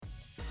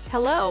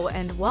Hello,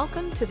 and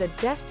welcome to the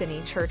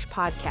Destiny Church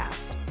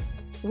podcast.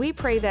 We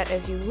pray that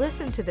as you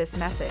listen to this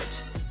message,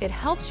 it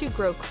helps you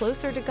grow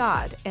closer to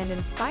God and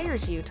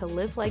inspires you to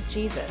live like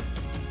Jesus.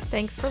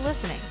 Thanks for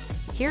listening.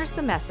 Here's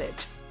the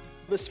message.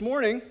 This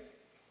morning,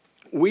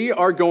 we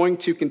are going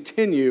to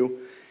continue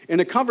in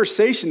a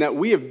conversation that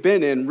we have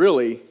been in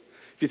really,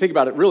 if you think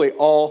about it, really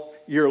all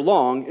year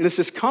long. And it's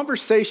this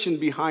conversation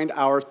behind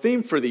our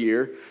theme for the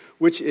year,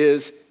 which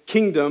is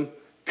Kingdom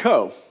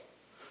Co.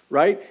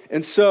 Right?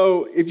 And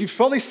so if you've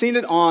probably seen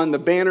it on the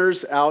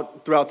banners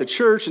out throughout the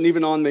church and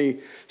even on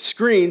the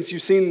screens,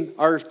 you've seen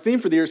our theme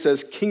for the year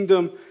says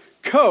Kingdom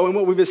Co. And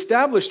what we've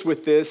established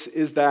with this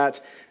is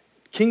that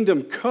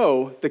Kingdom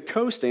Co, the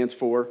Co stands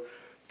for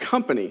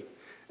company.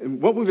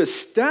 And what we've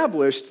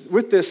established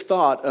with this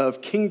thought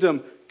of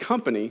Kingdom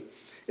Company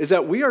is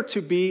that we are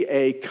to be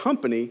a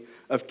company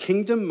of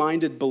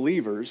kingdom-minded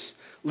believers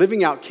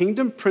living out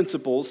kingdom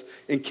principles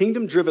and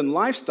kingdom-driven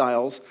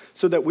lifestyles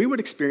so that we would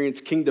experience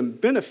kingdom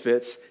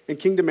benefits and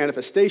kingdom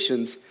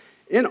manifestations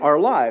in our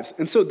lives.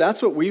 And so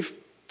that's what we've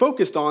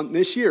focused on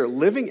this year,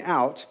 living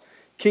out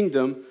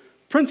kingdom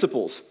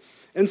principles.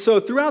 And so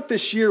throughout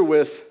this year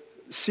with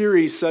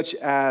series such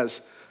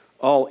as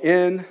All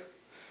In,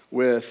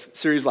 with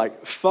series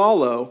like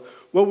Follow,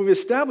 what we've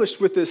established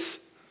with this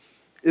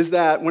is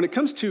that when it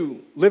comes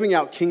to living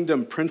out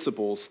kingdom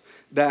principles,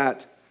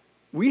 that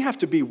we have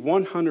to be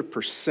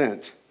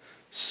 100%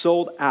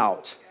 sold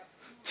out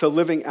to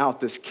living out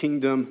this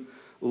kingdom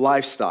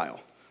lifestyle,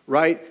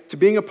 right? To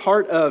being a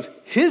part of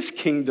His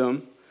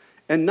kingdom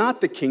and not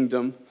the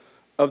kingdom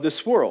of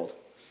this world.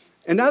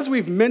 And as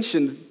we've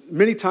mentioned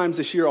many times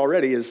this year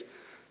already, is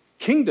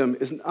kingdom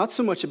is not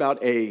so much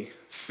about a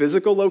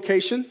physical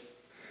location,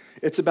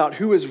 it's about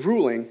who is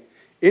ruling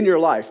in your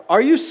life.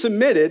 Are you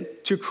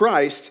submitted to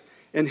Christ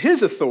and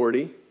His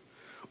authority,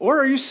 or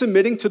are you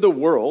submitting to the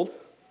world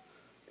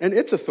and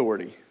its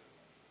authority?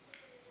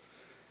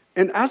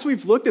 And as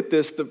we've looked at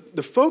this,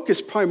 the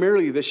focus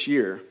primarily this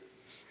year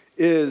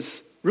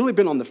is really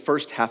been on the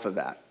first half of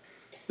that.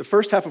 The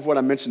first half of what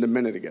I mentioned a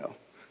minute ago,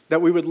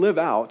 that we would live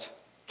out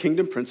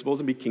kingdom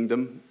principles and be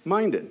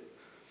kingdom-minded.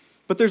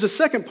 But there's a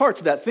second part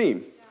to that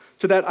theme,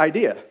 to that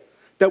idea,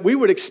 that we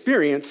would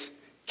experience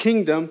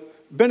kingdom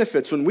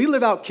benefits. When we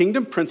live out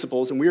kingdom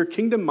principles and we are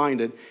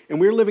kingdom-minded and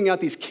we're living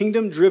out these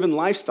kingdom-driven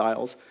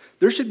lifestyles,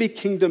 there should be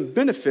kingdom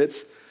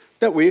benefits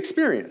that we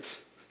experience.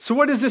 So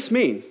what does this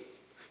mean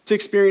to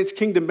experience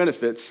kingdom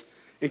benefits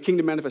and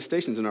kingdom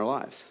manifestations in our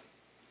lives?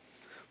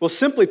 Well,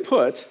 simply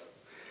put,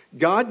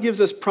 God gives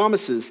us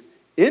promises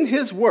in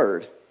His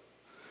Word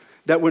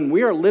that when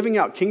we are living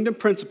out kingdom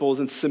principles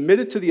and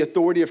submitted to the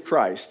authority of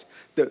Christ,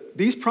 that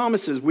these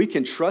promises we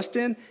can trust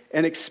in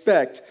and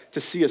expect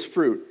to see as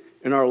fruit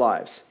in our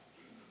lives.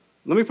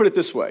 Let me put it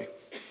this way.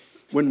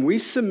 When we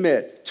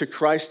submit to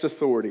Christ's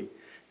authority,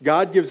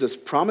 God gives us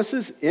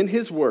promises in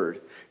His Word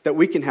that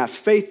we can have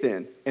faith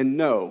in and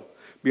know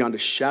beyond a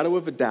shadow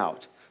of a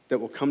doubt that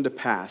will come to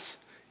pass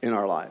in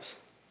our lives.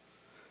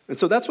 And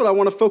so that's what I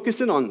want to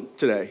focus in on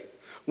today.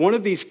 One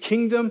of these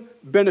kingdom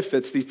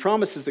benefits, these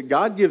promises that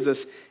God gives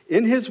us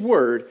in His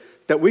Word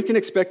that we can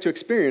expect to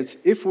experience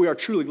if we are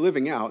truly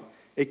living out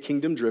a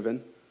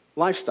kingdom-driven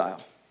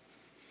lifestyle.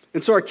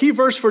 And so our key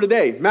verse for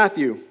today,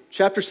 Matthew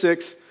chapter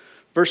 6,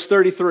 verse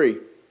 33.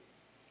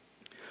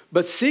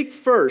 But seek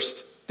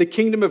first the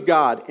kingdom of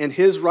God and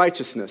His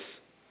righteousness,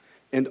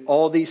 and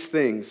all these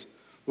things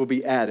will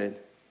be added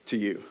to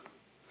you.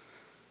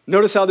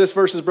 Notice how this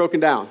verse is broken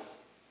down.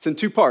 It's in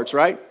two parts,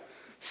 right?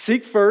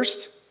 Seek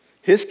first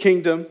His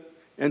kingdom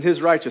and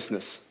His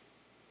righteousness.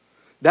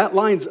 That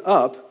lines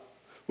up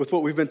with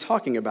what we've been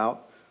talking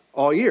about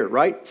all year,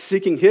 right?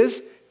 Seeking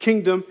His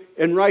kingdom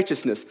and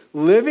righteousness.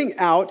 Living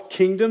out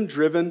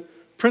kingdom-driven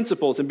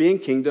principles and being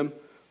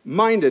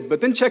kingdom-minded.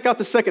 But then check out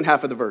the second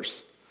half of the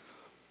verse.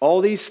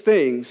 All these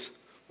things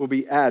will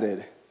be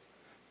added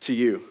to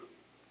you.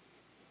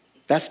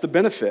 That's the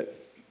benefit,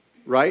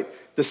 right?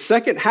 The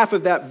second half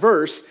of that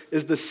verse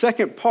is the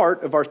second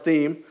part of our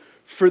theme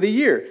for the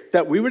year,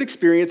 that we would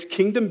experience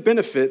kingdom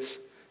benefits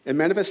and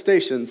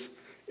manifestations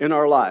in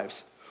our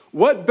lives.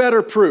 What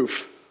better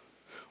proof?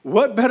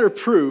 What better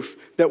proof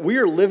that we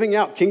are living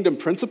out kingdom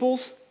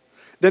principles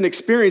than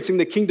experiencing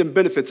the kingdom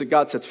benefits that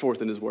God sets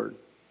forth in His Word?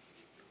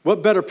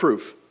 What better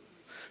proof?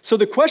 So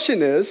the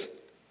question is,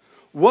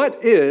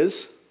 what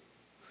is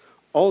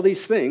all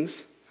these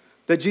things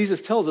that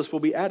Jesus tells us will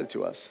be added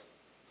to us?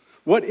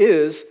 What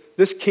is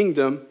this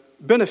kingdom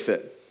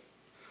benefit?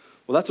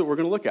 Well, that's what we're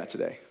going to look at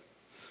today.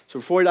 So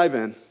before we dive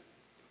in,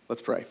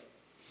 let's pray.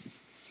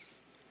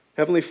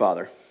 Heavenly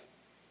Father,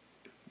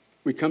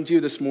 we come to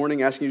you this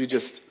morning asking you to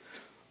just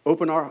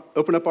open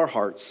up our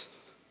hearts.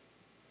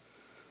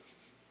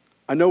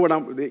 I know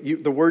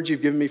the words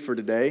you've given me for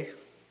today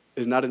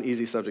is not an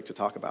easy subject to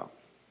talk about.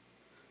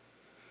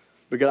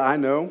 But God, I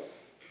know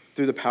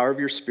through the power of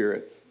your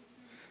Spirit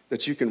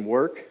that you can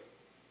work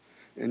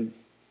and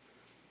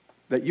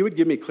that you would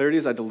give me clarity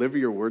as I deliver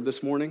your word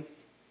this morning,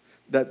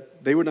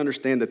 that they would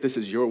understand that this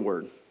is your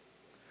word,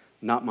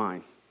 not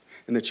mine,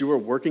 and that you are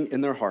working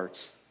in their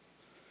hearts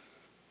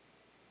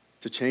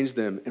to change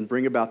them and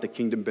bring about the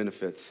kingdom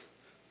benefits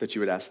that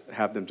you would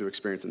have them to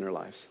experience in their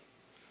lives.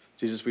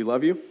 Jesus, we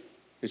love you.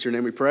 It's your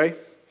name we pray.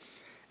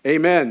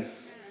 Amen.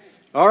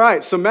 All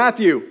right, so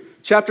Matthew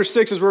chapter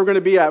 6 is where we're going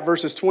to be at,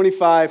 verses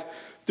 25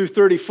 through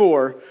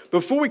 34.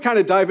 Before we kind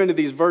of dive into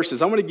these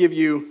verses, I want to give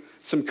you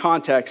some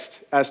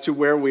context as to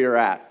where we are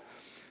at.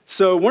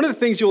 So one of the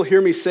things you'll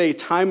hear me say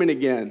time and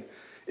again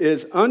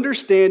is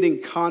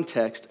understanding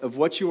context of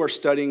what you are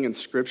studying in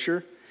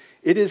Scripture.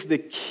 It is the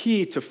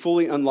key to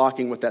fully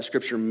unlocking what that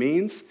Scripture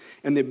means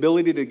and the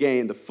ability to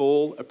gain the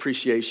full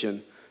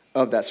appreciation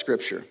of that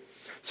Scripture.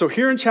 So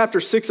here in chapter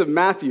 6 of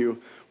Matthew,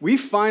 we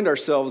find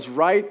ourselves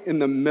right in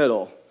the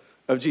middle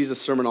of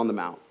Jesus' Sermon on the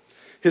Mount.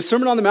 His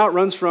Sermon on the Mount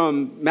runs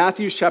from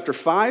Matthew chapter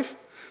 5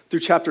 through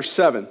chapter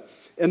 7.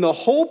 And the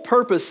whole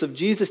purpose of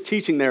Jesus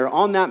teaching there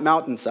on that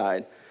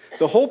mountainside,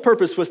 the whole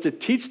purpose was to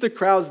teach the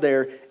crowds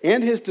there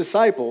and his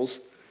disciples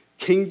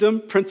kingdom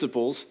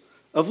principles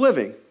of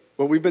living,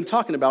 what we've been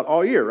talking about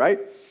all year, right?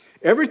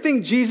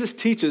 Everything Jesus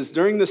teaches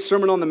during this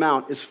Sermon on the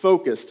Mount is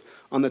focused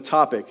on the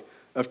topic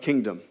of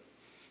kingdom.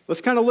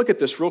 Let's kind of look at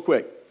this real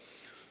quick.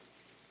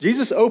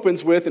 Jesus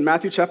opens with, in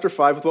Matthew chapter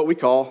 5, with what we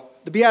call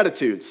the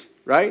Beatitudes,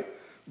 right?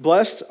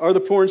 Blessed are the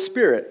poor in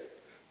spirit.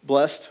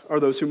 Blessed are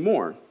those who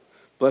mourn.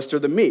 Blessed are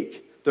the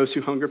meek, those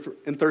who hunger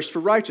and thirst for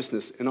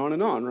righteousness, and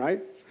on,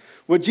 right?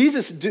 What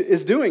Jesus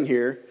is doing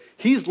here,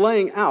 he's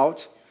laying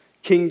out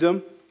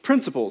kingdom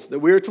principles that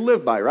we are to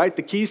live by, right?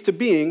 The keys to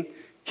being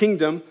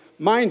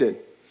kingdom-minded.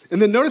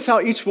 And then notice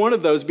how each one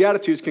of those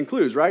Beatitudes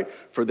concludes, right?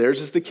 For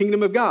theirs is the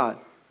kingdom of God.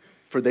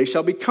 For they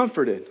shall be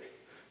comforted.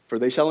 For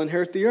they shall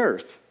inherit the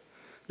earth.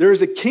 There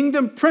is a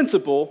kingdom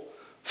principle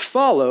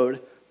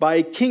followed by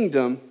a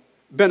kingdom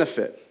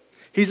benefit.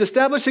 He's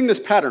establishing this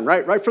pattern,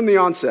 right from the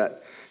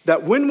onset,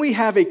 that when we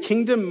have a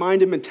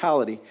kingdom-minded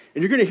mentality,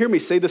 and you're going to hear me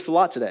say this a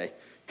lot today,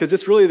 because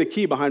it's really the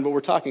key behind what we're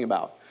talking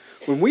about.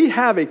 When we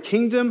have a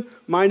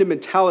kingdom-minded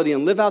mentality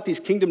and live out these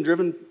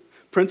kingdom-driven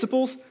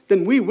principles,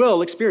 then we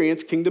will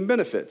experience kingdom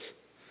benefits.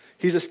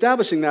 He's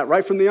establishing that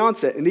right from the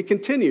onset, and he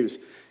continues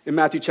in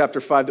Matthew chapter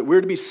 5 that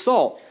we're to be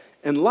salt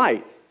and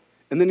light.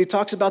 And then he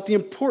talks about the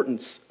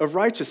importance of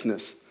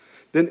righteousness,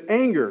 then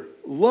anger,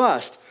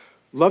 lust,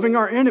 loving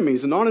our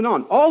enemies, and on and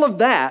on. All of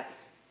that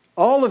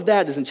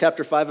is in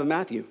chapter 5 of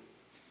Matthew.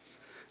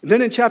 And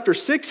then in chapter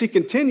 6, he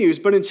continues,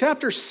 but in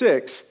chapter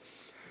 6,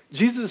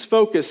 Jesus'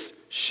 focus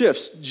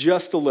shifts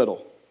just a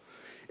little.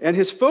 And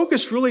his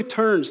focus really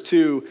turns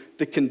to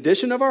the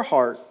condition of our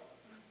heart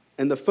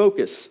and the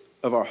focus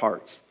of our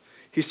hearts.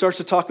 He starts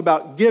to talk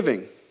about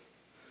giving,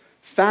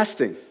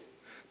 fasting,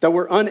 that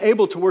we're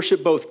unable to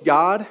worship both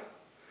God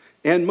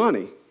and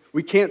money.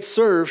 We can't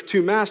serve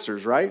two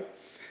masters, right?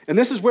 And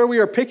this is where we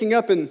are picking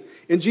up in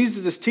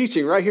Jesus'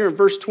 teaching right here in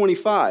verse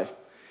 25.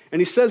 And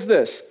he says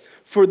this,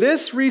 "For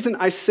this reason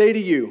I say to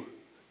you,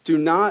 do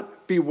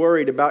not be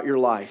worried about your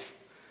life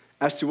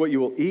as to what you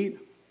will eat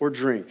or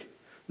drink,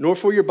 nor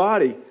for your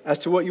body as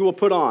to what you will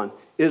put on.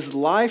 Is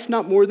life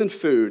not more than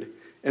food,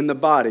 and the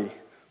body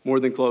more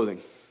than clothing?"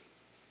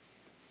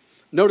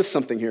 Notice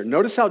something here.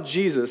 Notice how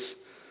Jesus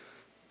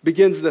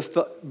begins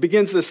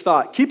this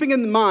thought, keeping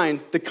in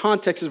mind the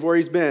context of where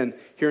he's been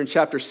here in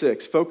chapter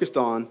 6, focused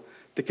on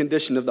the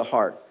condition of the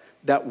heart,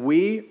 that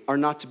we are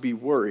not to be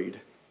worried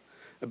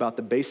about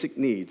the basic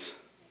needs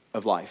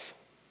of life.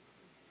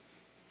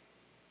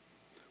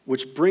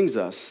 Which brings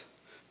us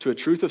to a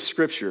truth of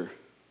Scripture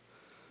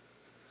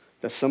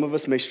that some of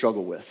us may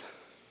struggle with,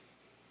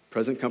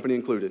 present company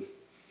included.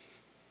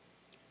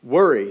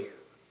 Worry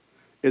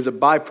is a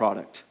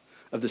byproduct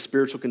of the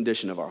spiritual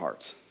condition of our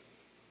hearts.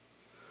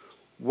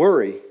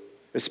 Worry,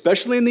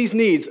 especially in these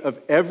needs of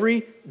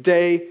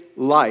everyday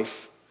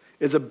life,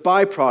 is a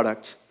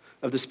byproduct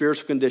of the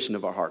spiritual condition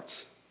of our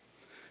hearts.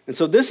 And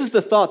so this is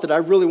the thought that I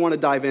really want to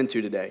dive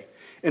into today.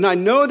 And I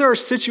know there are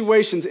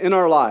situations in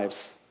our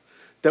lives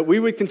that we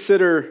would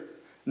consider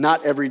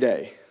not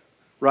everyday,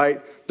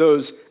 right?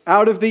 Those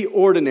out of the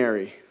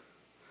ordinary,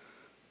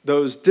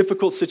 those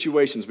difficult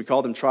situations, we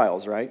call them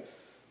trials, right?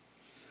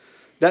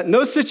 That in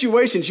those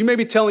situations, you may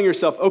be telling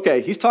yourself,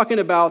 okay, he's talking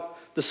about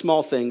the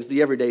small things,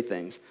 the everyday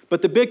things,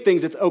 but the big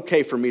things, it's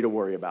okay for me to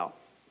worry about.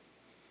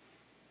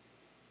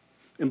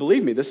 And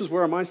believe me, this is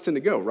where our minds tend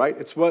to go, right?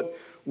 It's what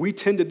we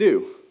tend to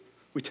do.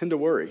 We tend to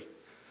worry.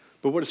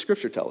 But what does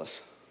Scripture tell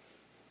us?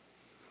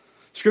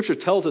 Scripture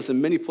tells us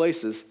in many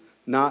places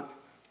not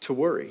to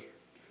worry.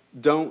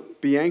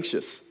 Don't be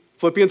anxious.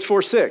 Philippians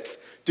 4:6,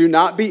 do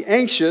not be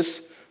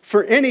anxious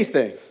for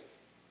anything.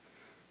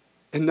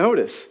 And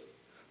notice,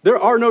 there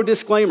are no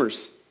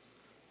disclaimers.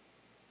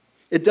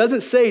 It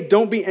doesn't say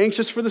don't be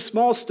anxious for the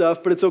small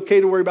stuff, but it's okay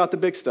to worry about the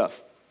big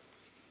stuff.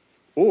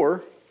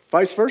 Or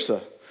vice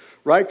versa,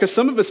 right? Because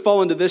some of us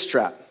fall into this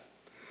trap.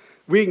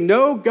 We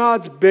know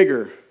God's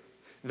bigger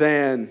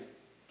than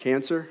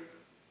cancer,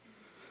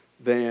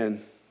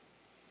 than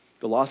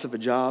the loss of a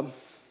job,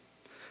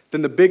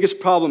 than the biggest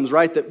problems,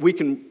 right, that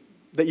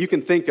you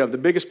can think of, the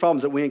biggest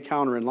problems that we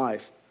encounter in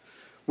life.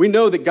 We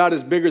know that God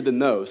is bigger than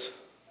those.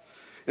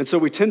 And so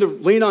we tend to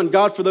lean on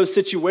God for those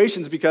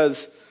situations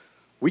because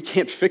we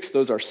can't fix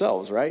those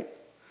ourselves, right?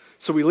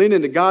 So we lean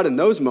into God in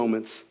those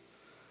moments,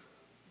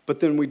 but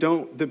then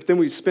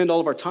we spend all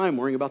of our time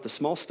worrying about the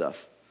small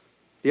stuff,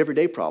 the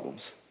everyday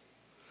problems.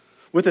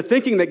 With the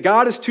thinking that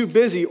God is too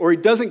busy or he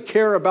doesn't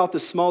care about the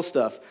small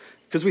stuff,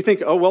 because we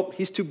think, oh, well,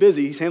 he's too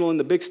busy, he's handling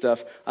the big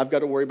stuff, I've got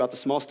to worry about the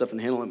small stuff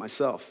and handle it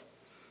myself.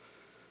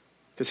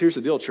 Because here's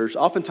the deal, church.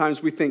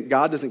 Oftentimes we think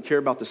God doesn't care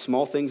about the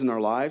small things in our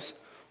lives,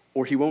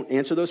 or he won't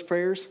answer those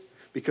prayers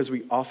because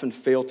we often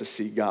fail to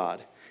see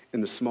God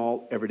in the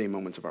small, everyday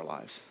moments of our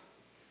lives.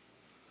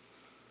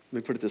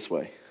 Let me put it this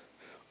way.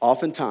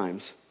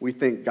 Oftentimes, we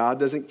think God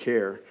doesn't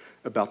care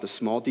about the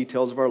small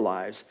details of our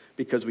lives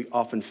because we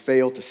often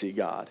fail to see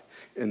God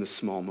in the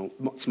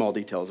small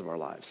details of our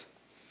lives.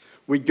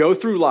 We go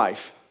through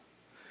life,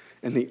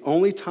 and the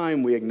only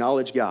time we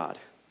acknowledge God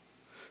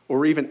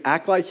or even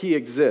act like he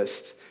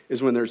exists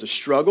is when there's a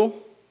struggle,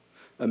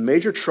 a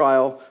major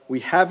trial,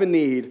 we have a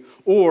need,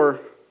 or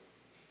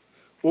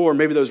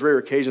maybe those rare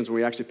occasions when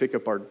we actually pick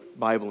up our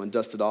Bible and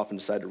dust it off and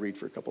decide to read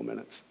for a couple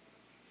minutes.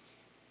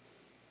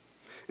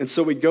 And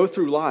so we go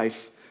through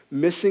life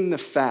missing the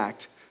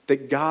fact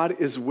that God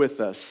is with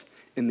us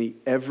in the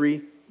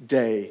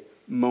everyday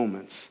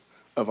moments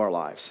of our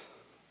lives.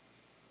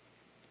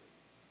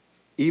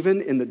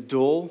 Even in the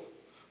dull,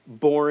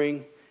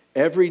 boring,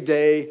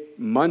 everyday,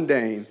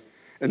 mundane,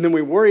 and then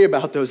we worry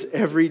about those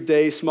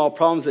everyday small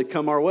problems that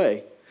come our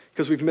way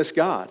because we've missed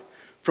God.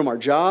 From our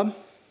job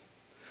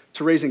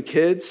to raising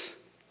kids,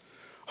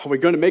 are we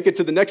going to make it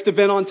to the next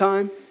event on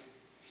time?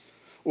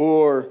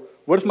 Or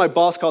what if my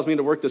boss calls me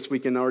into work this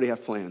weekend and I already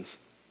have plans?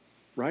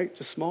 Right?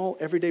 Just small,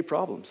 everyday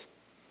problems.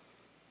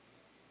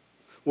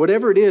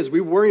 Whatever it is,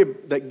 we worry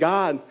that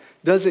God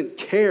doesn't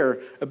care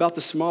about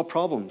the small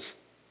problems.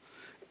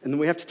 And then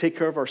we have to take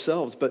care of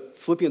ourselves. But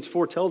Philippians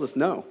 4 tells us,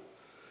 no,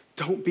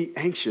 don't be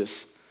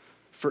anxious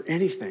for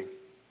anything.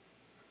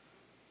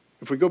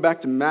 If we go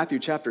back to Matthew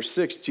chapter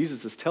 6,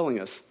 Jesus is telling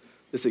us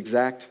this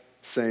exact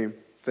same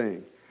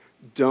thing.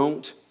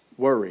 Don't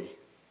worry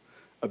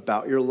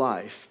about your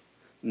life,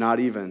 not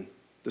even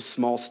the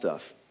small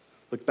stuff.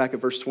 Look back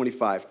at verse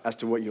 25. As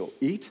to what you'll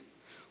eat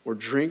or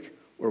drink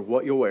or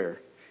what you'll wear,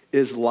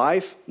 is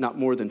life not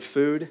more than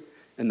food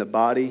and the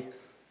body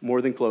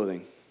more than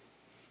clothing?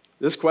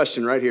 This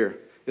question right here,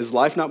 is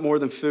life not more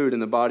than food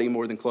and the body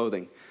more than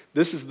clothing?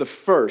 This is the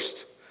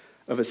first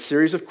of a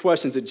series of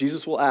questions that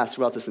Jesus will ask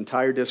throughout this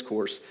entire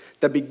discourse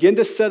that begin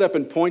to set up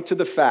and point to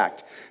the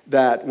fact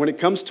that when it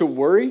comes to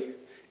worry,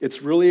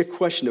 it's really a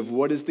question of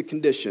what is the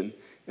condition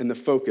and the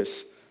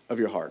focus of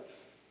your heart.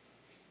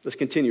 Let's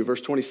continue,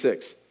 verse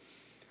 26.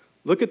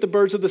 Look at the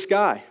birds of the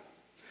sky.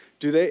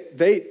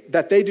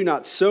 That they do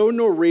not sow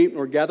nor reap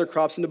nor gather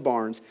crops into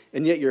barns,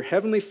 and yet your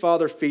heavenly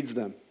Father feeds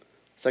them.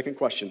 Second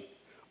question,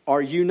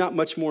 are you not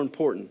much more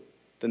important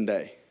than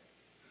they?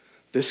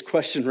 This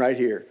question right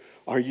here,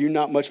 are you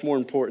not much more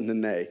important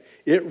than they?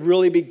 It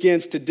really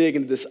begins to dig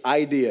into this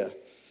idea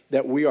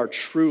that we are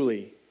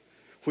truly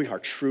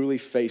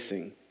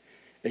facing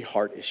a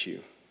heart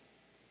issue.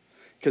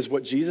 Because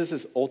what Jesus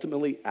is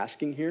ultimately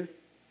asking here,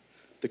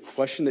 the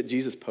question that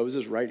Jesus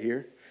poses right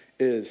here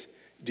is,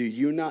 do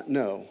you not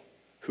know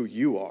who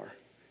you are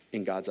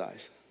in God's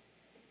eyes?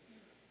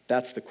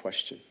 That's the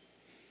question.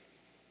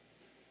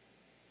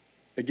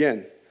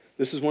 Again,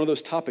 this is one of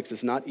those topics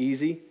that's not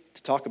easy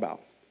to talk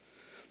about.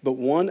 But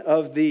one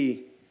of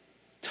the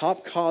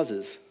top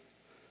causes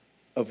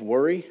of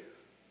worry,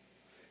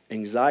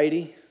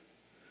 anxiety,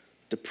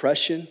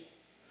 depression,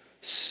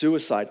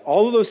 suicide,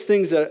 all of those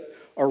things that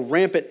are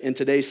rampant in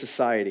today's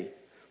society,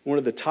 one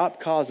of the top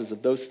causes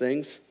of those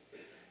things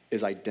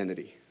is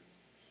identity.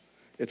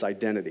 It's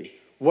identity.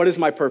 What is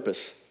my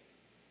purpose?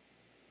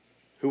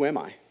 Who am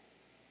I?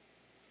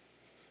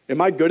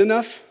 Am I good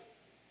enough?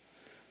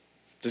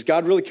 Does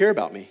God really care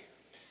about me?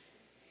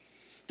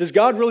 Does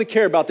God really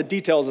care about the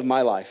details of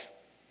my life?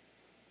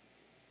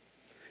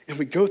 And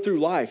we go through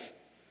life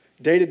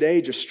day to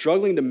day just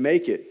struggling to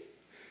make it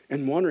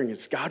and wondering,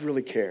 does God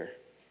really care?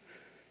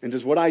 And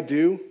does what I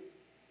do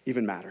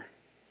even matter?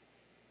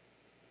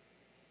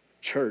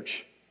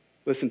 Church,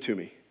 listen to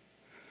me.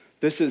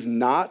 This is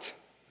not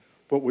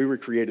what we were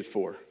created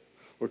for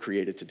or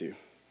created to do.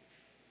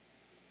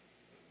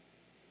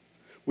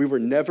 We were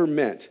never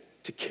meant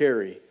to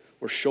carry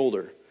or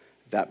shoulder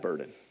that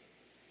burden.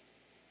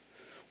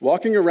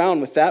 Walking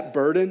around with that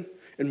burden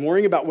and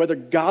worrying about whether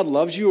God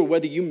loves you or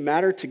whether you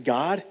matter to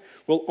God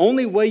will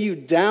only weigh you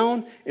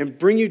down and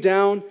bring you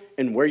down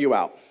and wear you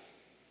out.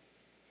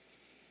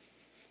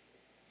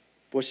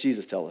 What's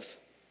Jesus tell us?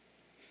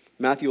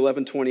 Matthew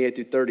 11, 28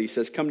 through 30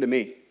 says, come to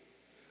me.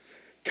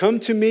 Come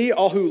to me,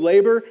 all who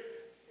labor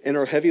and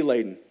are heavy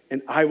laden,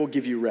 and I will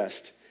give you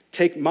rest.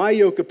 Take my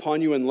yoke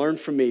upon you and learn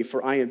from me,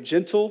 for I am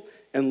gentle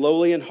and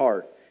lowly in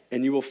heart,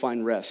 and you will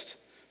find rest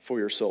for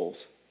your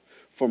souls.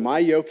 For my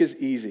yoke is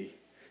easy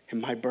and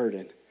my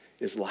burden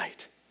is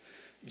light.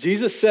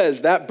 Jesus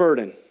says that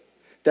burden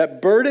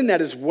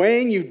that is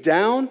weighing you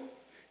down,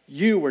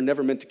 you were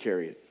never meant to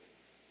carry it.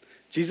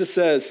 Jesus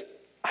says,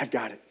 I've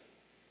got it.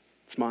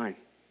 It's mine.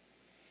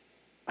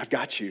 I've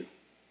got you.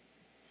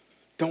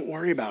 Don't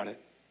worry about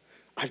it.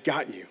 I've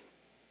got you.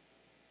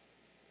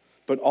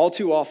 But all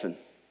too often,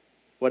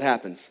 what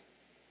happens?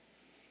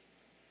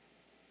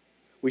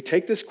 We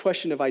take this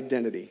question of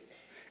identity,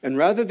 and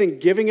rather than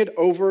giving it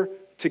over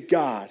to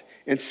God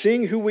and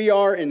seeing who we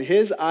are in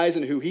His eyes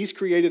and who He's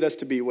created us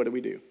to be, what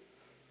do?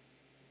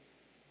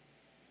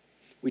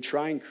 We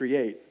try and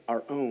create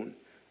our own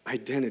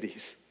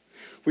identities.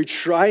 We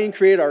try and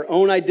create our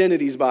own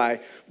identities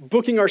by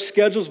booking our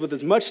schedules with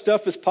as much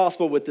stuff as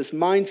possible with this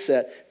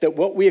mindset that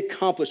what we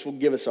accomplish will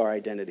give us our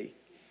identity.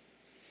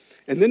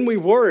 And then we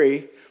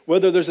worry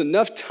whether there's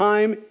enough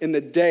time in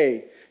the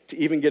day to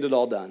even get it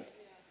all done.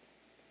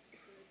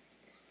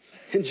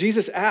 And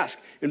Jesus asked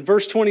in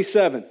verse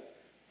 27,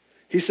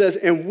 He says,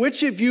 and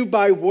which of you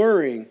by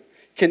worrying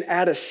can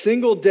add a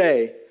single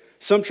day,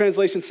 some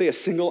translations say a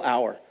single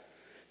hour,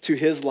 to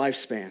his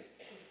lifespan?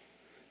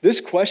 This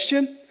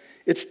question,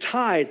 it's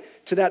tied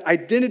to that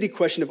identity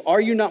question of, are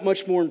you not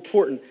much more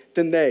important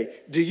than they?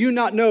 Do you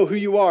not know who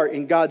you are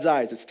in God's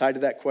eyes? It's tied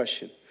to that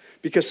question.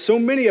 Because so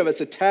many of us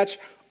attach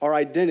our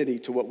identity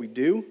to what we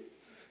do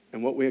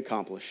and what we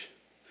accomplish.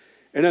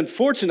 And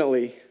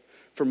unfortunately,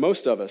 for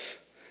most of us,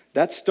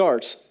 that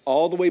starts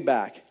all the way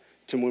back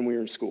to when we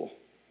were in school,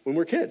 when we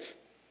were kids,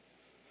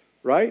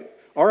 right?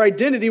 Our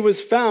identity was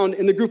found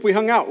in the group we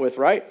hung out with,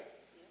 right?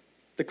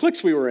 The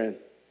cliques we were in.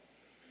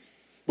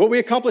 What we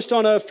accomplished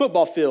on a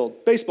football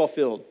field, baseball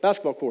field,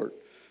 basketball court,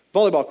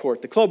 volleyball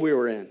court, the club we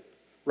were in,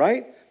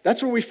 right?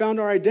 That's where we found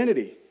our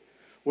identity.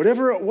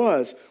 Whatever it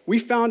was, we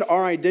found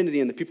our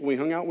identity in the people we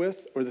hung out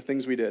with or the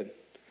things we did.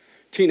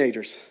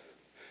 Teenagers,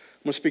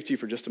 I'm going to speak to you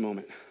for just a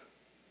moment.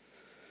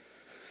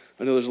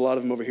 I know there's a lot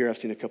of them over here. I've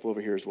seen a couple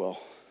over here as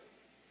well.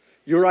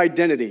 Your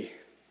identity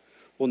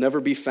will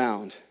never be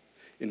found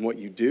in what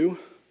you do,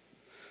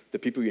 the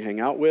people you hang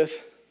out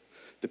with,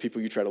 the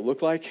people you try to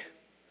look like.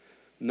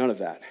 None of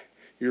that.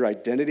 Your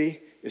identity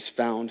is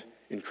found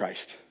in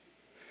Christ.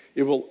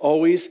 It will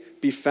always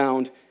be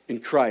found in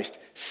Christ.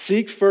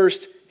 Seek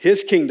first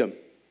His kingdom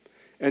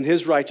and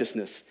His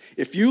righteousness.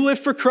 If you live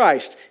for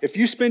Christ, if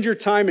you spend your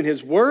time in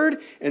His word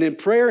and in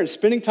prayer and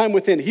spending time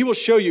within, He will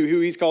show you who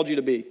He's called you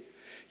to be.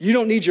 You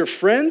don't need your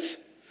friends,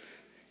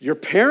 your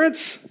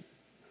parents,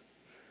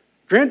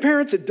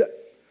 grandparents.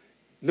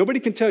 Nobody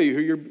can tell you who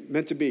you're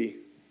meant to be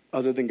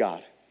other than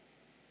God.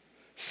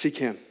 Seek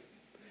Him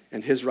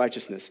and His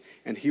righteousness,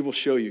 and He will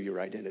show you your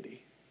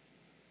identity.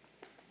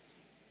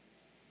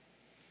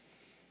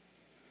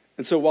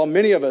 And so while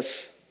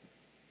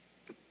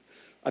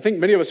I think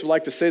many of us would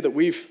like to say that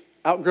we've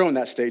outgrown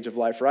that stage of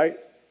life, right?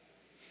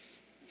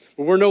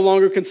 But we're no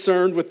longer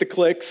concerned with the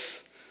cliques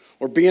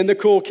or being the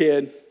cool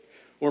kid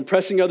or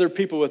impressing other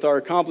people with our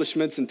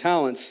accomplishments and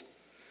talents.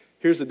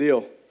 Here's the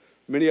deal.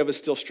 Many of us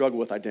still struggle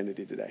with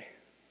identity today.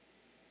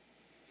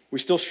 We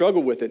still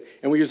struggle with it,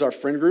 and we use our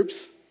friend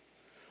groups,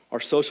 our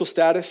social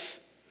status,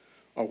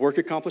 our work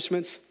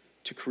accomplishments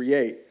to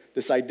create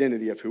this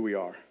identity of who we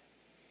are.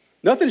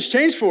 Nothing's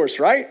changed for us,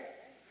 right?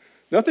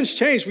 Nothing's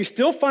changed. We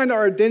still find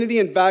our identity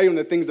and value in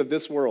the things of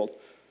this world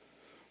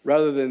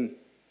rather than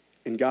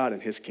in God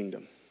and His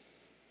kingdom.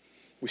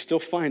 We still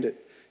find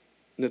it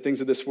in the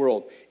things of this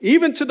world,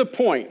 even to the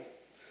point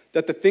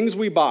that the things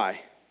we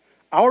buy,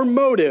 our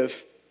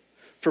motive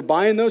for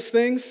buying those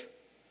things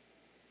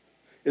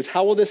is,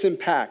 how will this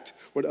impact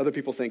what other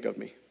people think of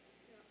me?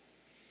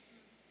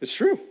 It's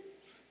true.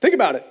 Think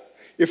about it.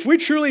 If we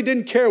truly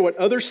didn't care what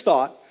others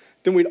thought,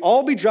 then we'd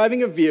all be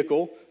driving a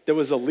vehicle that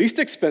was the least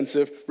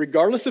expensive,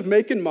 regardless of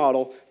make and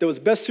model, that was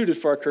best suited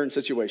for our current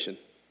situation.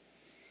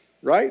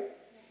 Right?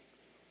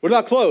 What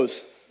about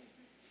clothes?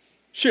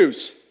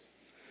 Shoes.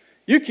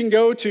 You can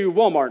go to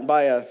Walmart and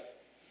buy a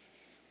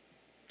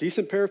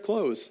decent pair of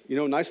clothes,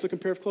 nice looking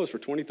pair of clothes for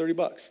 $20, $30.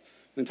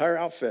 An entire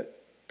outfit,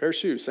 pair of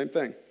shoes, same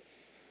thing.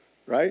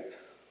 Right?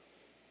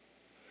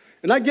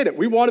 And I get it.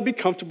 We want to be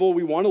comfortable.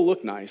 We want to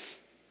look nice.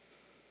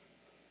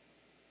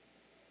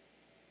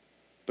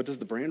 But does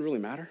the brand really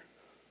matter?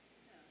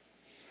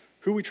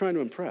 Who are we trying to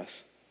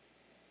impress?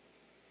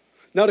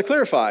 Now, to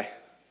clarify,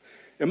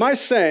 am I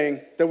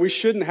saying that we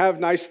shouldn't have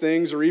nice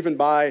things or even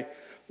buy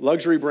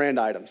luxury brand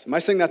items? Am I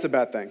saying that's a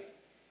bad thing?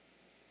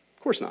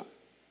 Of course not.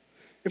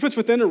 If it's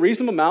within a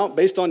reasonable amount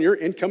based on your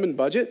income and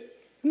budget,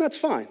 then that's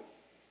fine.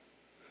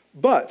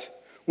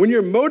 But when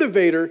your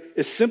motivator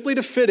is simply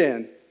to fit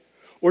in,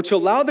 or to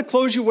allow the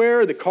clothes you wear,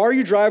 or the car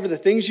you drive, or the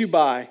things you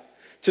buy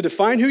to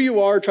define who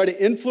you are, try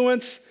to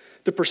influence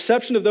the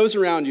perception of those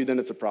around you, then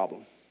it's a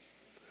problem.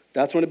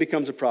 That's when it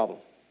becomes a problem.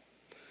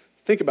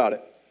 Think about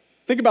it.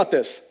 Think about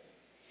this.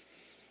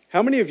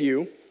 How many of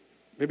you,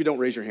 maybe don't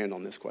raise your hand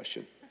on this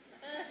question.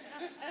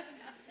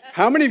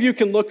 How many of you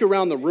can look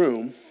around the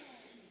room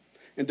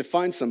and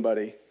define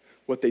somebody,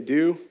 what they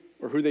do,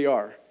 or who they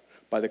are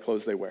by the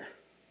clothes they wear?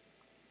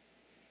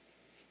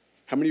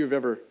 How many of you have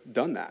ever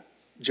done that?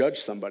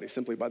 Judge somebody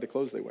simply by the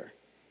clothes they wear?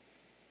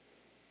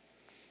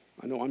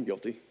 I know I'm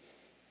guilty.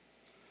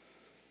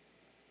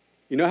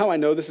 You know how I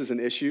know this is an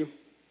issue,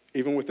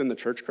 even within the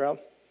church crowd?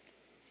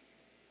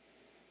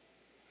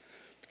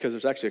 Because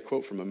there's actually a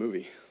quote from a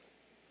movie.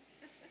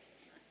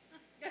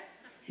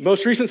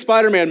 Most recent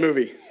Spider-Man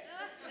movie.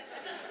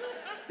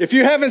 If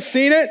you haven't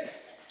seen it,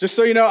 just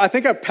so you know, I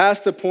think I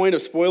passed the point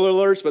of spoiler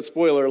alerts, but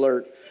spoiler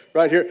alert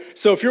right here.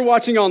 So if you're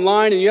watching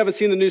online and you haven't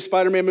seen the new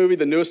Spider-Man movie,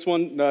 the newest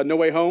one, No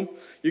Way Home,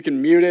 you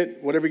can mute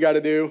it, whatever you got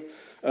to do.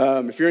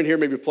 If you're in here,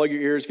 maybe plug your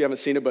ears if you haven't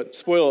seen it, but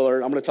spoiler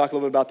alert, I'm going to talk a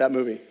little bit about that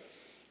movie,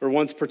 or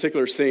one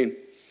particular scene.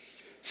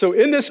 So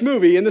in this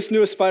movie, in this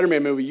newest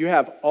Spider-Man movie, you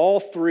have all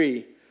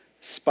three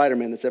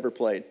Spider-Man that's ever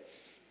played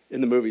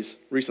in the movies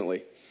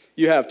recently.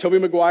 You have Tobey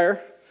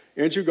Maguire,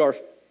 Andrew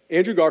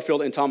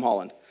Garfield, and Tom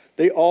Holland.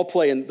 They all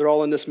play, and they're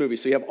all in this movie.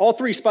 So you have all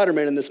three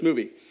Spider-Man in this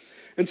movie.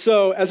 And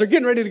so as they're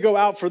getting ready to go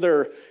out for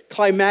their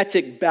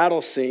climactic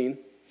battle scene,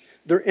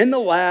 they're in the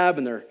lab,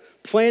 and they're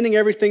planning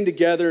everything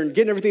together and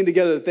getting everything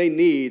together that they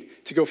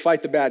need to go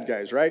fight the bad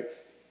guys, right?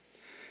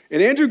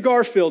 And Andrew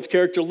Garfield's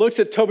character looks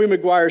at Tobey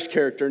Maguire's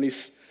character, and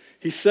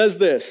he says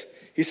this.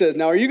 He says,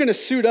 now, are you going to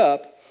suit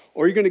up,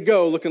 or are you going to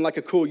go looking like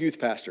a cool youth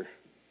pastor?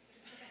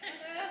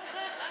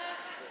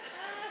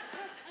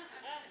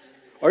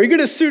 Are you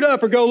going to suit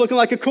up or go looking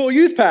like a cool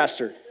youth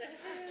pastor?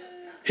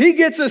 He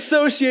gets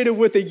associated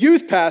with a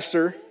youth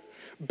pastor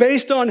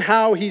based on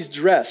how he's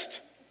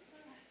dressed.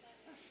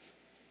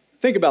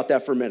 Think about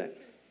that for a minute.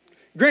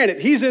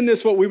 Granted, he's in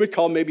this what we would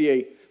call maybe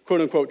a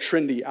quote-unquote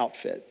trendy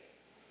outfit.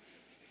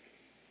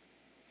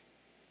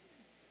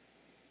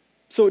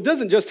 So it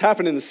doesn't just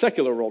happen in the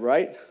secular world,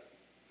 right?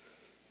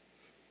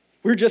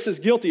 We're just as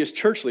guilty as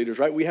church leaders,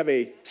 right? We have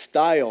a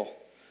style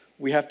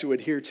we have to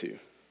adhere to.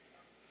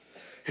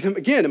 And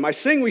again, am I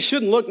saying we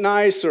shouldn't look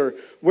nice or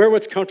wear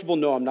what's comfortable?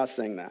 No, I'm not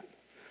saying that.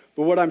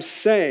 But what I'm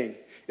saying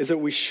is that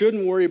we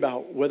shouldn't worry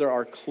about whether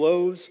our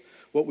clothes,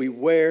 what we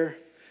wear,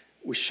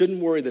 we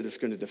shouldn't worry that it's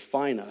going to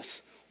define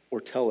us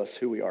or tell us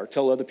who we are,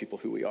 tell other people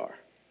who we are.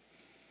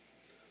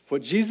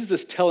 What Jesus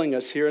is telling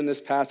us here in this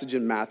passage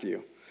in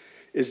Matthew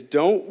is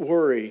don't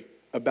worry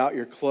about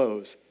your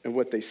clothes and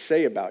what they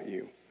say about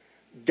you.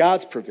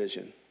 God's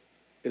provision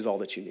is all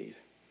that you need.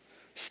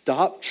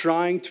 Stop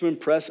trying to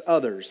impress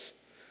others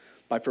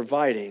by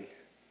providing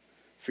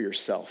for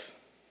yourself.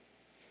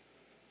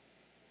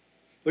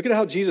 Look at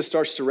how Jesus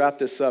starts to wrap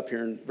this up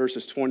here in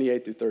verses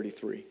 28 through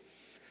 33.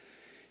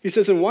 He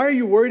says, and why are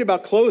you worried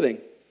about clothing?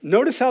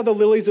 Notice how the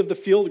lilies of the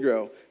field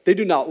grow. They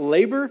do not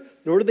labor,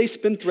 nor do they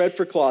spin thread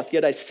for cloth.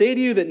 Yet I say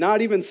to you that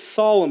not even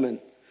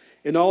Solomon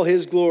in all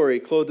his glory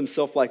clothed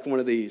himself like one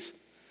of these.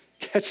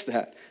 Catch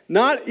that.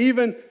 Not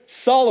even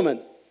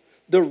Solomon,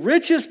 the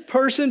richest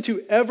person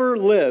to ever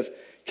live,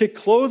 could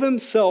clothe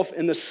himself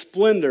in the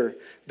splendor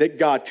that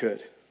God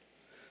could.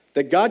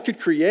 That God could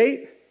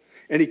create,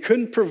 and he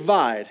couldn't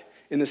provide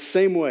in the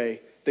same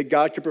way that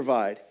God could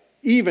provide,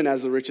 even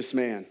as the richest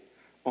man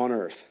on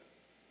earth.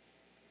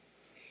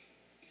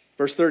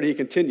 Verse 30, he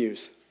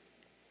continues.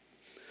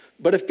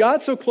 But if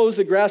God so clothes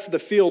the grass of the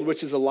field,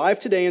 which is alive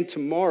today and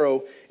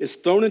tomorrow is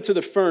thrown into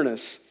the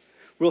furnace,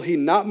 will he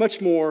not much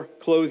more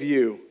clothe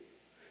you,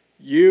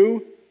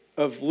 you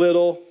of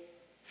little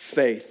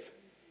faith?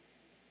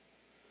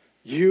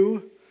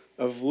 You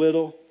of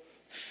little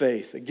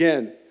faith.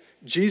 Again,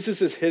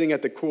 Jesus is hitting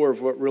at the core of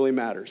what really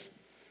matters.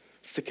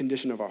 It's the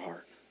condition of our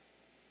heart.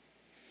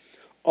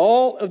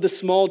 All of the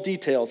small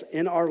details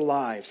in our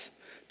lives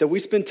that we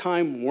spend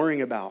time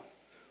worrying about,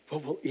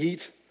 what we'll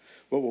eat,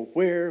 what we'll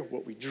wear,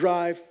 what we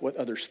drive, what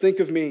others think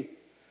of me,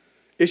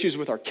 issues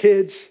with our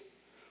kids,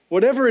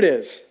 whatever it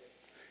is,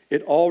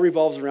 it all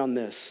revolves around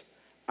this.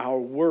 Our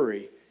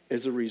worry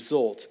is a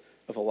result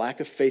of a lack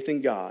of faith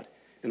in God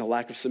and a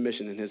lack of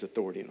submission in his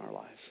authority in our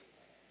lives.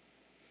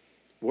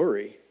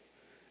 Worry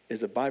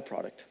is a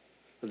byproduct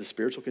of the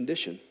spiritual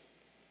condition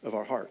of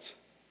our hearts.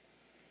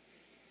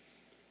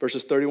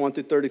 Verses 31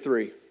 through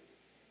 33.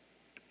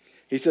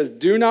 He says,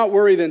 do not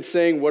worry then,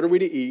 saying, what are we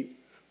to eat?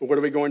 Or what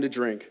are we going to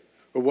drink?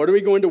 Or what are we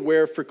going to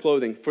wear for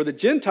clothing? For the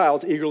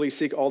Gentiles eagerly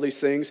seek all these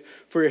things,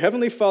 for your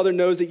heavenly Father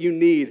knows that you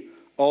need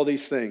all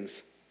these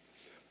things.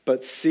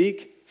 But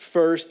seek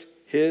first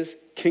his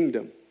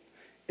kingdom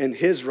and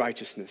his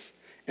righteousness,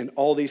 and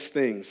all these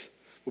things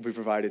will be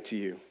provided to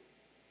you.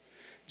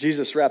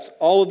 Jesus wraps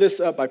all of this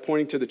up by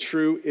pointing to the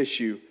true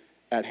issue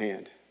at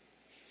hand.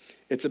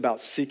 It's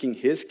about seeking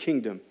his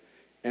kingdom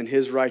and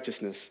his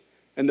righteousness.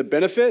 And the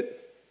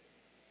benefit,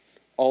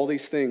 all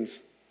these things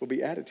will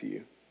be added to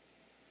you.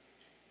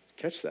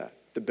 Catch that.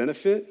 The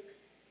benefit,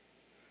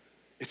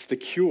 it's the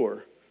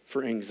cure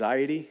for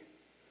anxiety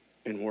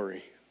and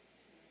worry.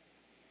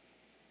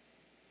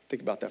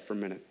 Think about that for a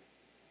minute.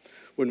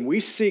 When we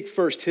seek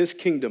first his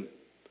kingdom,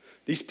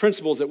 these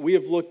principles that we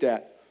have looked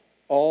at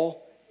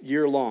all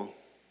year long,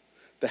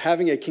 the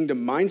having a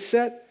kingdom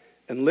mindset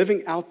and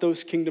living out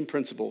those kingdom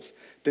principles,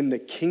 then the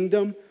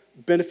kingdom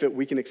benefit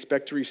we can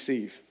expect to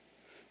receive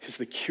is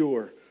the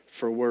cure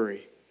for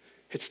worry.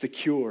 It's the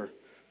cure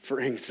for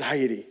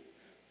anxiety.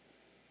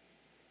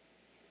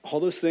 All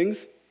those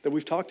things that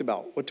we've talked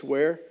about, what to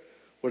wear,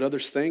 what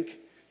others think,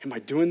 am I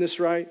doing this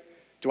right?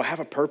 Do I have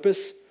a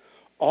purpose?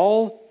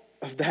 All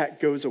of that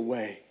goes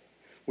away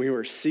when we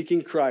are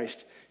seeking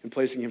Christ and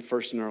placing him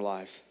first in our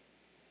lives.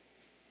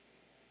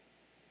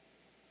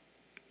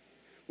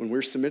 When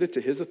we're submitted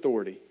to his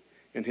authority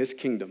in his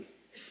kingdom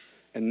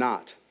and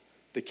not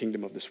the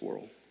kingdom of this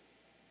world.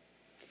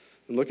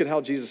 And look at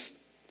how Jesus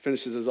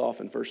finishes this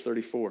off in verse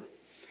 34.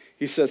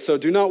 He says, so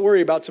do not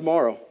worry about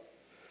tomorrow,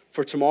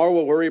 for tomorrow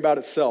will worry about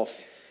itself.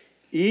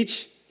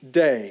 Each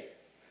day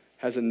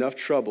has enough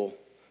trouble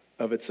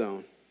of its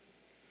own.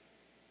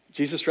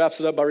 Jesus wraps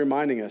it up by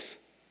reminding us,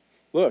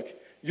 look,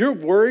 you're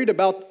worried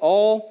about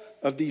all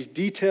of these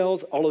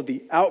details, all of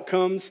the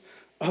outcomes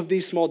of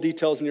these small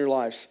details in your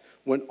lives,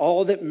 when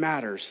all that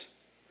matters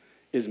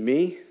is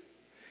me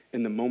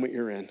in the moment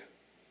you're in.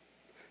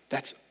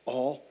 That's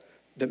all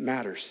that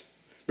matters.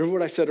 Remember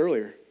what I said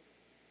earlier?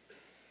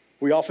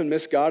 We often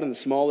miss God in the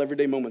small,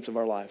 everyday moments of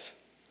our lives.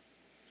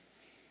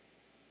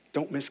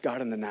 Don't miss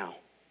God in the now.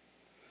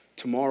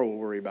 Tomorrow will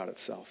worry about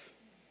itself.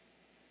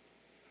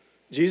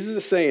 Jesus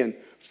is saying,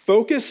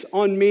 focus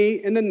on me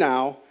in the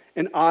now,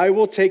 and I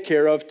will take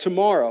care of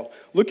tomorrow.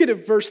 Look at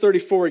it, verse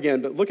 34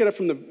 again, but look at it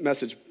from the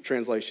Message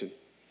translation.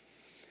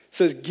 It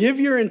says, give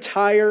your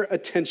entire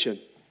attention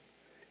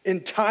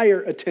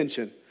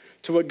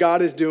to what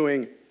God is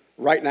doing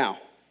right now.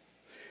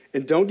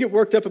 And don't get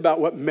worked up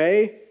about what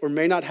may or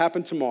may not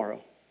happen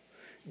tomorrow.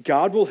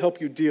 God will help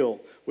you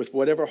deal with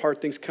whatever hard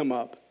things come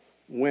up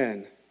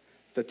when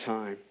the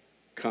time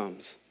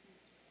comes.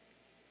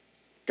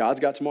 God's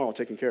got tomorrow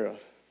taken care of.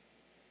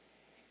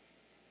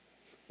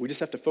 We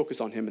just have to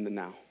focus on him in the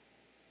now.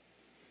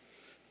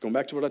 Going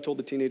back to what I told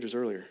the teenagers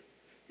earlier,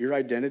 your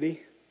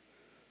identity,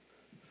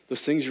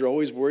 those things you're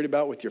always worried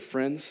about with your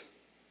friends,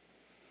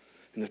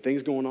 and the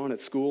things going on at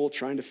school,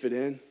 trying to fit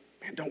in,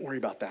 man, don't worry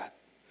about that.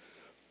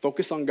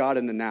 Focus on God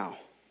in the now.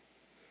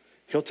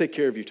 He'll take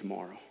care of you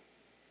tomorrow.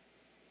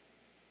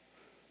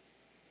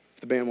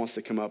 If the band wants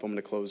to come up, I'm going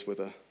to close with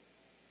a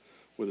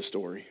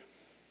story.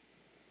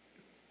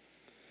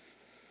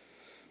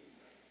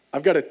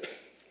 I've got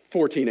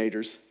 4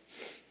 teenagers,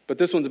 but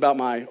this one's about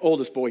my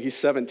oldest boy. He's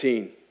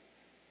 17.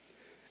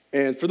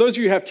 And for those of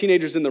you who have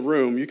teenagers in the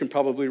room, you can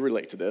probably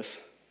relate to this.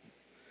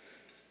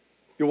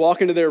 You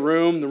walk into their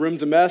room, the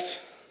room's a mess,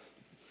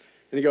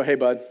 and you go, hey,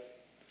 bud,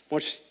 why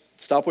don't you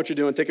stop what you're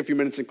doing, take a few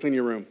minutes and clean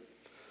your room.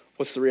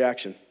 What's the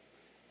reaction?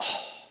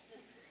 Oh,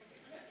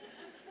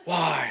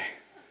 why?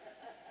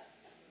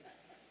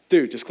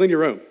 Dude, just clean your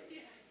room.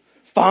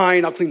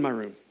 Fine, I'll clean my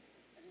room.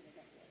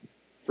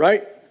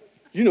 Right?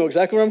 You know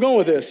exactly where I'm going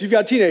with this. You've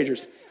got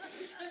teenagers.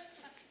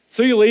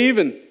 So you leave,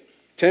 and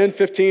 10,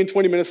 15,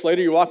 20 minutes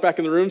later, you walk back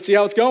in the room, see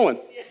how it's going.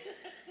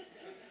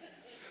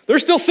 They're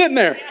still sitting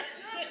there.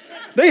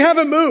 They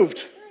haven't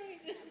moved.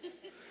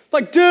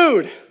 Like,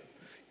 dude,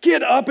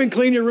 get up and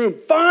clean your room.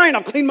 Fine,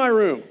 I'll clean my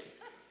room.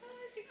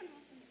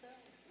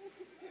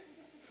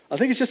 I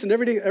think it's just an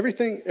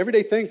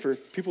everyday thing for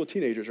people with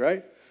teenagers,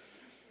 right?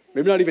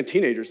 Maybe not even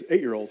teenagers,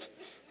 8-year-olds.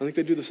 I think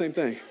they do the same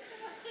thing.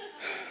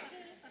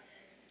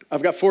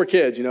 I've got 4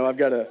 kids, I've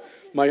got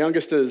my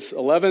youngest is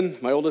 11,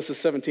 my oldest is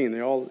 17.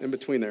 They're all in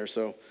between there,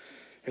 so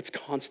it's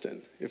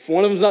constant. If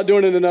one of them's not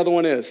doing it, another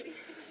one is.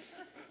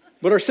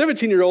 But our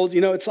 17-year-old,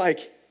 it's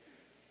like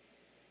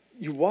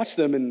you watch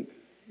them and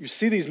you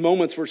see these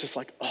moments where it's just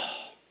like,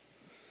 oh.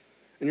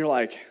 And you're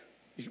like,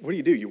 what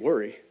do? You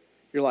worry.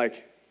 You're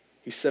like,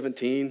 he's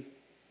 17,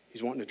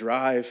 he's wanting to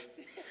drive,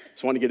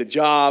 he's wanting to get a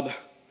job.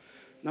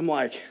 And I'm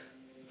like,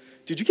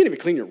 dude, you can't even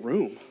clean your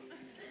room.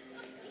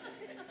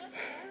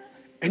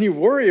 And you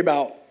worry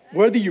about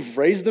whether you've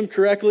raised them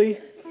correctly,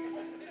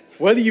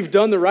 whether you've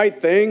done the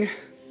right thing.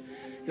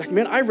 You're like,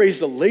 man, I raised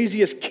the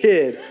laziest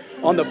kid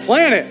on the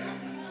planet.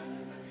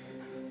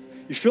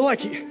 You feel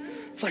like,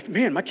 it's like,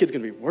 man, my kid's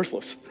going to be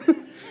worthless.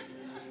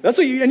 That's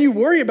what you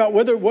worry about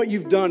whether what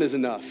you've done is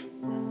enough.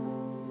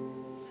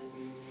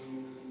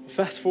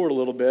 Fast forward a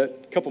little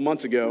bit, a couple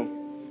months ago,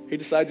 he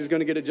decides he's going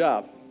to get a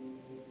job.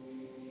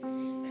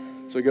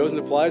 So he goes and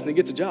applies and he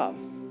gets a job.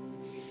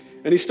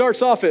 And he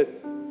starts off at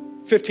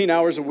 15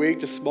 hours a week,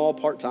 just small,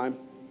 part-time.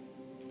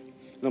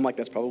 And I'm like,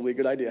 that's probably a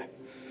good idea.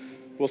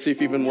 We'll see if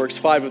he even works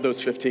 5 of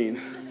those 15,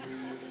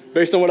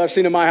 based on what I've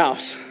seen in my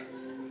house.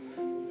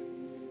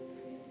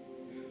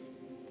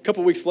 A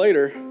couple weeks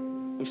later,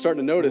 I'm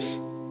starting to notice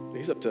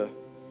he's up to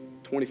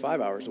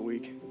 25 hours a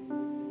week.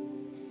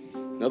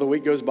 Another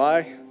week goes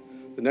by.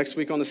 The next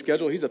week on the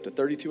schedule, he's up to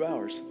 32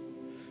 hours.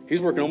 He's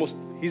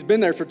been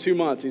there for 2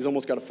 months. He's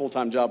almost got a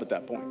full-time job at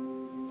that point.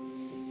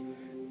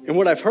 And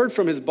what I've heard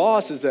from his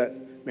boss is that,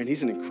 man,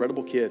 he's an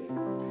incredible kid.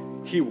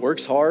 He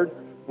works hard.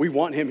 We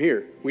want him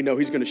here. We know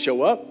he's going to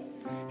show up.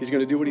 He's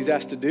going to do what he's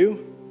asked to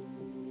do.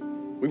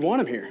 We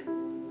want him here.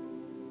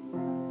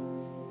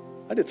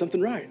 I did something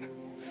right.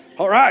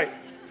 All right.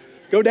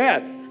 Go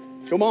dad.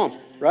 Go mom,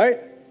 right?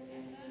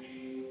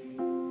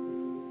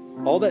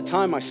 All that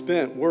time I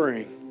spent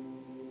worrying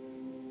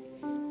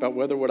about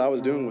whether what I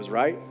was doing was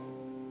right,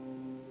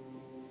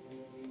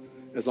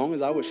 as long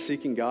as I was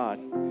seeking God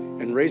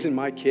and raising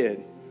my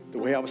kid the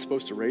way I was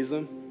supposed to raise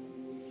them,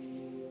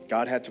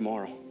 God had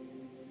tomorrow.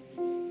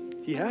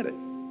 He had it.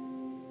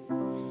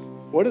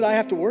 What did I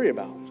have to worry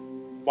about?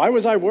 Why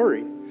was I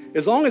worried?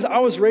 As long as I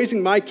was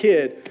raising my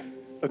kid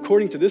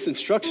according to this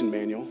instruction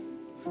manual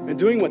and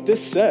doing what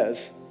this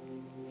says,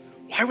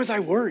 why was I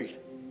worried?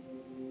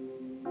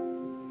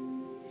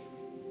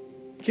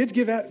 Kids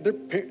give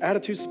their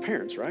attitudes to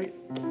parents, right?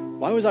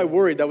 Why was I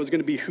worried that was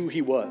going to be who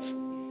he was?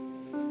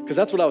 Because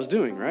that's what I was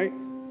doing, right?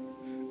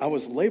 I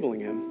was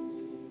labeling him.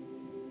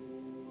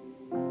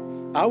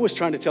 I was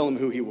trying to tell him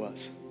who he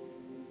was.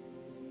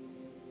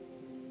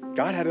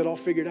 God had it all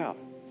figured out.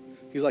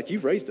 He's like,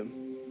 you've raised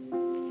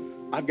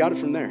him. I've got it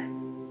from there.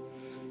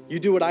 You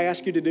do what I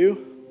ask you to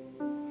do,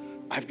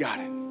 I've got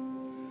it.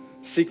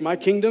 Seek my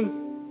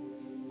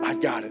kingdom,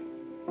 I've got it.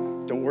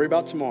 Don't worry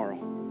about tomorrow.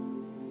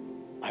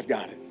 I've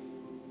got it.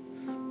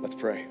 Let's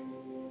pray.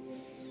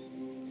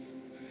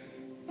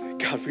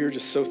 God, we are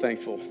just so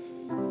thankful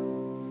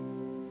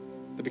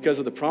that because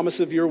of the promise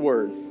of your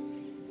word,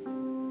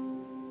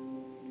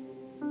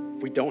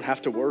 we don't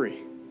have to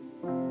worry.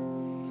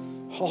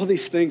 All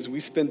these things we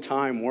spend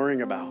time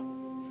worrying about.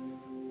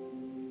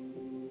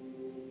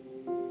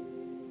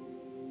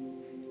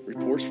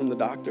 Reports from the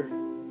doctor,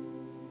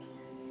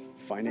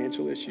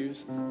 financial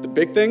issues, the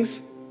big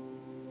things.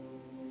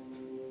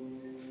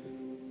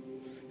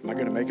 Am I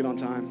going to make it on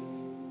time?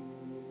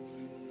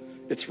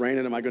 It's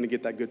raining, am I going to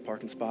get that good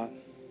parking spot?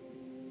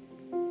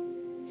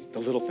 The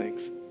little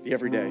things, the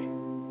everyday.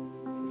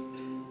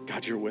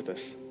 God, you're with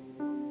us.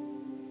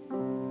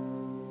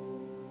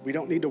 We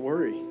don't need to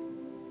worry.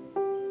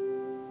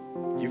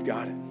 You've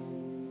got it.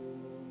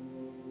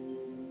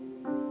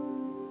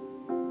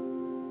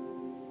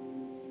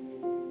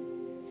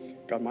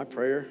 God, my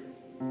prayer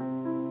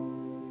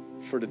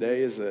for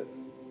today is that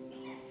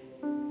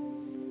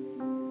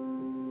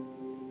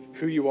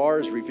who you are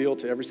is revealed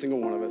to every single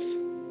one of us.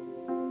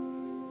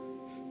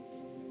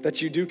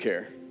 That you do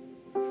care.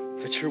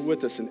 That you're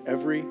with us in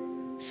every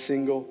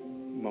single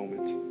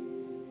moment.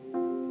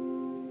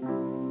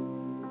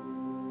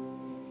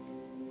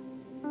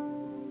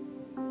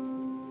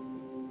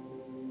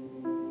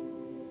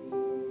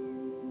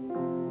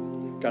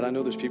 God, I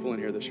know there's people in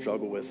here that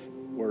struggle with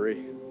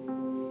worry,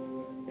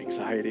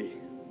 anxiety,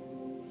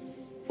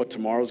 what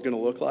tomorrow's going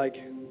to look like.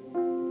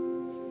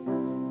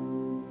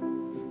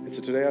 And so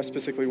today I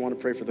specifically want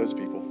to pray for those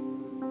people.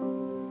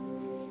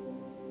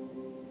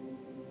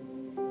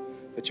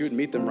 That you would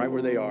meet them right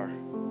where they are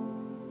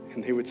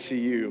and they would see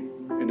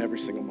you in every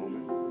single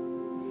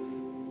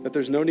moment. That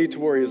there's no need to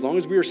worry as long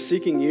as we are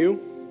seeking you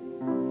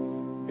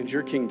and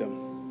your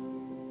kingdom.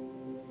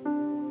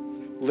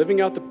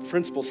 Living out the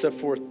principles set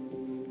forth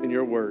in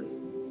your word.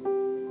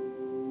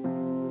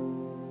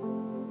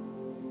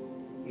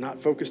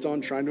 Not focused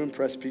on trying to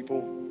impress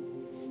people,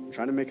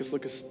 trying to make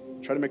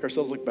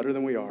ourselves look better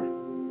than we are.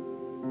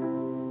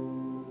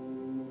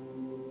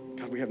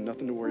 God, we have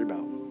nothing to worry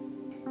about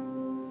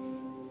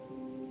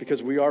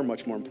because we are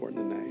much more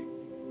important than they.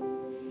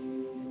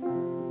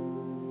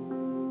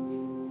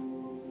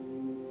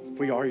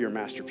 We are your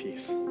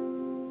masterpiece.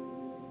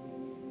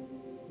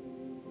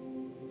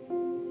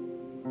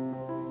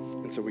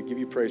 And so we give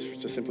you praise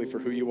just simply for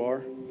who you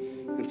are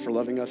and for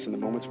loving us in the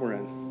moments we're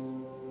in.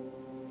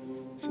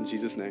 It's in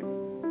Jesus' name,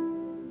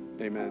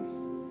 amen.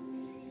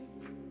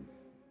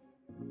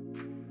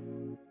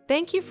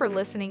 Thank you for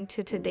listening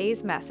to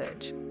today's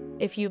message.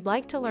 If you'd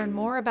like to learn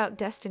more about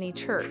Destiny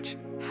Church,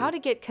 how to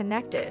get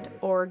connected,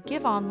 or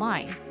give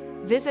online,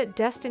 visit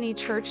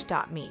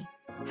destinychurch.me.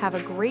 Have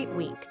a great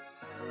week.